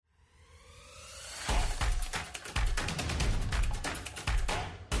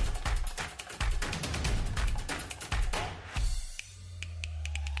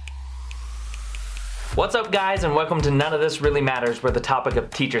What's up, guys, and welcome to None of This Really Matters, where the topic of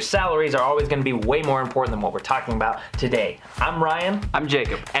teacher salaries are always going to be way more important than what we're talking about today. I'm Ryan. I'm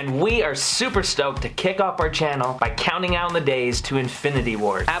Jacob. And we are super stoked to kick off our channel by counting down the days to Infinity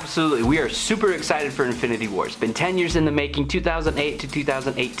Wars. Absolutely, we are super excited for Infinity Wars. Been 10 years in the making, 2008 to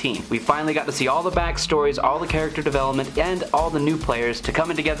 2018. We finally got to see all the backstories, all the character development, and all the new players to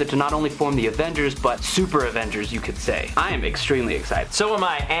coming together to not only form the Avengers, but Super Avengers, you could say. I am extremely excited. So am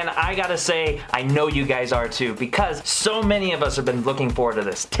I, and I gotta say, I know you guys are too, because so many of us have been looking forward to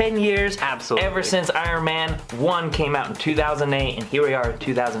this. 10 years, absolutely, ever since Iron Man 1 came out in 2008, and here we are in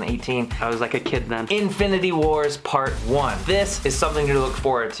 2018. I was like a kid then. Infinity Wars Part 1. This is something to look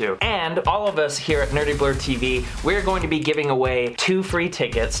forward to. And all of us here at Nerdy Blur TV, we're going to be giving away 2 free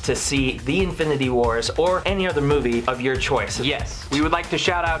tickets to see the Infinity Wars or any other movie of your choice. Yes, we would like to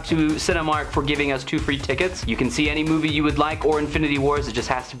shout out to Cinemark for giving us 2 free tickets. You can see any movie you would like or Infinity Wars, it just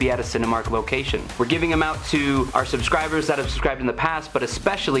has to be at a Cinemark location. We're giving them out to our subscribers that have subscribed in the past, but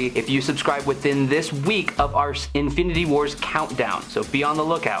especially if you subscribe within this week of our Infinity Wars countdown, so be on the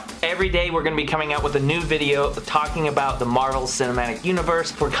lookout. Every day we're going to be coming out with a new video talking about the Marvel Cinematic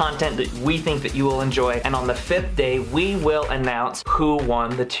Universe for content that we think that you will enjoy, and on the 5th day we will announce who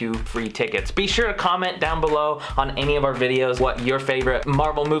won the 2 free tickets. Be sure to comment down below on any of our videos what your favorite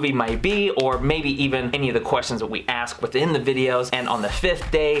Marvel movie might be, or maybe even any of the questions that we ask within the videos, and on the 5th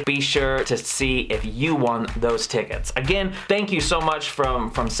day be sure to see if you won those tickets. Again, thank you so much from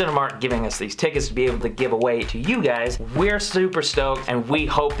Cinemark giving us these tickets to be able to give away to you guys. We're super stoked, and we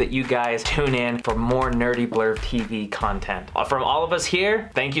hope that you guys tune in for more Nerdy Blur TV content. From all of us here,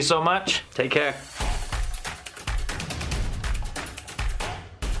 thank you so much. Take care.